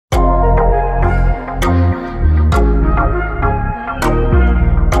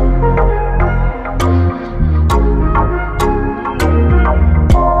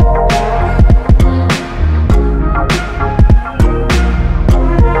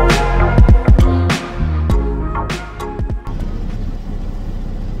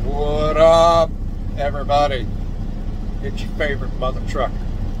favorite mother trucker.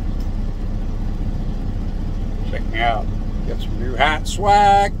 Check me out. Get some new hat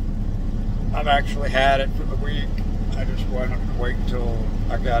swag. I've actually had it for the week. I just wanted to wait until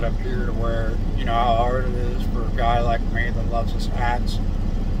I got up here to where, you know how hard it is for a guy like me that loves his hats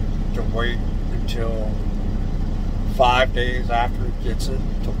to wait until 5 days after he gets it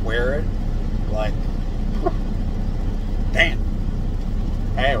to wear it. Like, damn.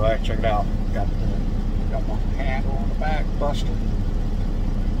 Anyway, check it out. Got my handle on the back, busted.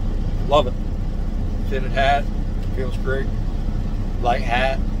 Love it. Fitted hat, feels great. Light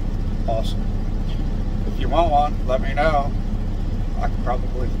hat, awesome. If you want one, let me know. I could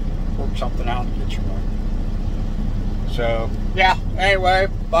probably work something out and get you one. So, yeah, anyway,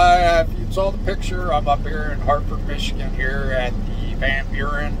 if you saw the picture, I'm up here in Hartford, Michigan, here at the Van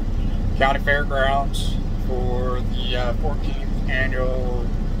Buren County Fairgrounds for the 14th annual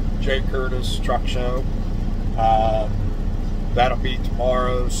J. Curtis Truck Show. That'll be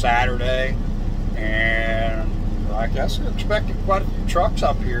tomorrow, Saturday, and I guess we're expecting quite a few trucks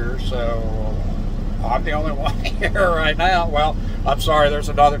up here, so I'm the only one here right now. Well, I'm sorry, there's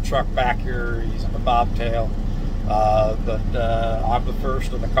another truck back here. He's in the bobtail, but I'm the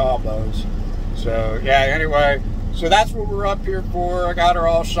first of the combos. So, yeah, anyway, so that's what we're up here for. I got her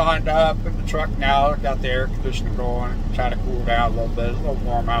all shined up in the truck now. I got the air conditioning going, trying to cool down a little bit. It's a little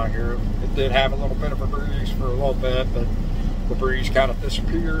warm out here. It did have a little bit of a breeze for a little bit, but the breeze kind of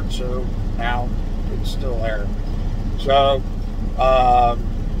disappeared, so now it's still there. So,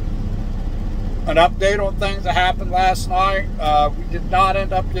 an update on things that happened last night. We did not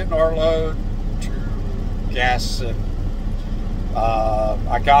end up getting our load to Gas City.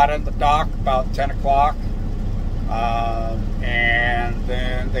 I got in the dock about 10 o'clock, and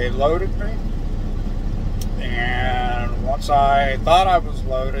then they loaded me. And once I thought I was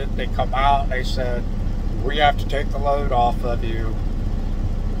loaded, they come out and they said, we have to take the load off of you.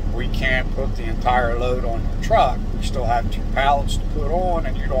 We can't put the entire load on your truck. We still have 2 pallets to put on,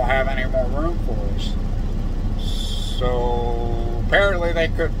 and you don't have any more room for us. So apparently they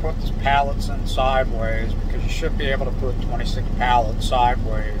could put the pallets in sideways, because you should be able to put 26 pallets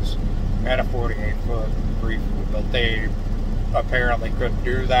sideways at a 48-foot reefer, but they apparently couldn't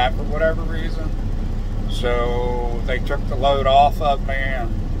do that for whatever reason. So they took the load off of me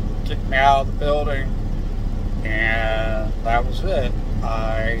and kicked me out of the building, and that was it.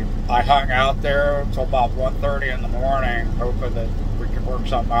 I hung out there until about 1:30 in the morning, hoping that we could work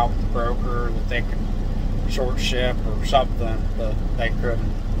something out with the broker, that they could short ship or something, but they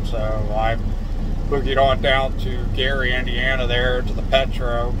couldn't. So I boogied on down to Gary, Indiana, there to the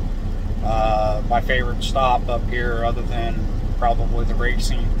Petro, my favorite stop up here, other than probably the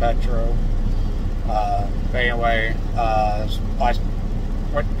Racine Petro. Anyway, I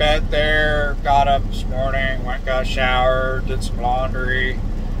went to bed there, got up this morning, went, got a shower, did some laundry,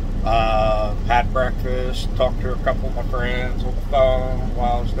 had breakfast, talked to a couple of my friends on the phone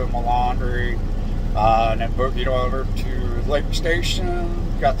while I was doing my laundry, and then boogied over to Lake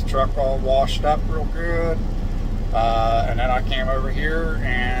Station, got the truck all washed up real good, and then I came over here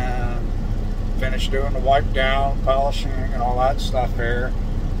and finished doing the wipe down, polishing, and all that stuff here.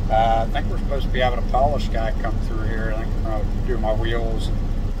 I think we're supposed to be having a polish guy come through here. I think we're going to do my wheels and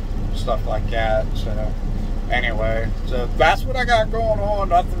stuff like that. So anyway, so that's what I got going on.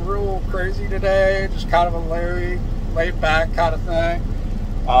 Nothing real crazy today. Just kind of a laid back kind of thing.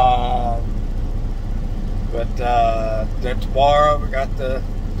 But then tomorrow we got the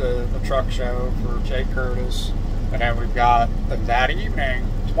truck show for J. Curtis. And then we've got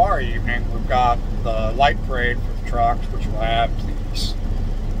tomorrow evening, we've got the light parade for the trucks, which will have these.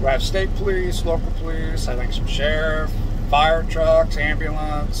 We have state police, local police, I think some sheriff, fire trucks,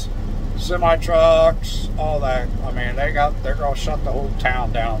 ambulance, semi trucks, all that. I mean, they're gonna shut the whole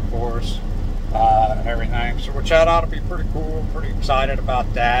town down for us and everything. So which that ought to be pretty cool. Pretty excited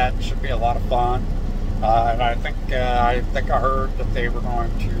about that. Should be a lot of fun. And I think I heard that they were going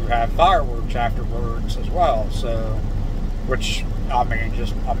to have fireworks afterwards as well. So, which how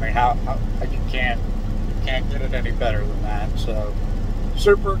you can't get it any better than that. So.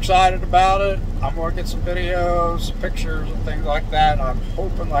 Super excited about it. I'm going to get some videos, pictures, and things like that. I'm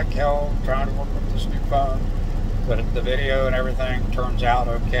hoping like hell, trying to work with this new phone, that the video and everything turns out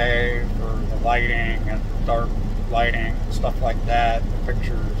okay for the lighting and dark lighting and stuff like that, the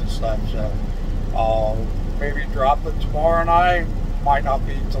pictures and stuff. So I'll maybe drop it tomorrow night. Might not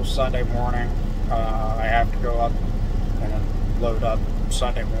be until Sunday morning. I have to go up and load up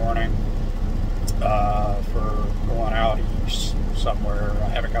Sunday morning for going out east somewhere. I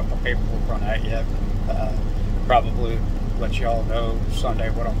haven't got my paperwork on that yet. Probably let you all know Sunday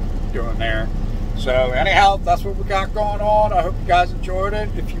what I'm doing there. So anyhow, that's what we got going on. I hope you guys enjoyed it.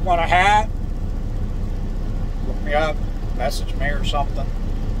 If you want a hat, look me up, message me or something,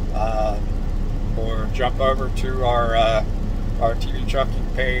 or jump over to our TV trucking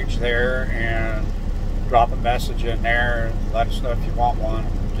page there and drop a message in there and let us know if you want one.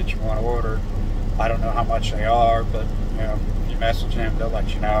 Get you one ordered. I don't know how much they are, but you know, if you message them, they'll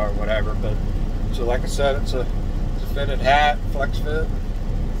let you know or whatever. But so, like I said, it's a fitted hat, flex fit,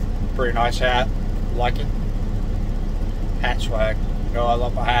 pretty nice hat. Like it. Hat swag. You know I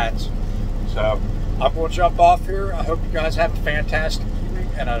love my hats. So I'm going to jump off here. I hope you guys have a fantastic evening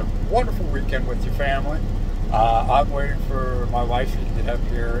and a wonderful weekend with your family. I'm waiting for my wifey to get up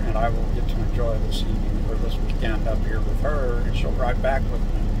here, and I will get to enjoy this evening or this weekend up here with her, and she'll ride back with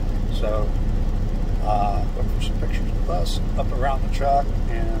me. So look for some pictures of us up around the truck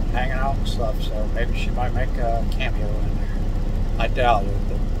and hanging out and stuff. So maybe she might make a cameo in there. I doubt it,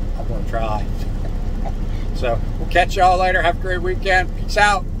 but I'm going to try. So we'll catch y'all later. Have a great weekend. Peace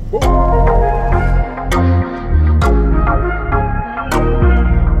out. Woo.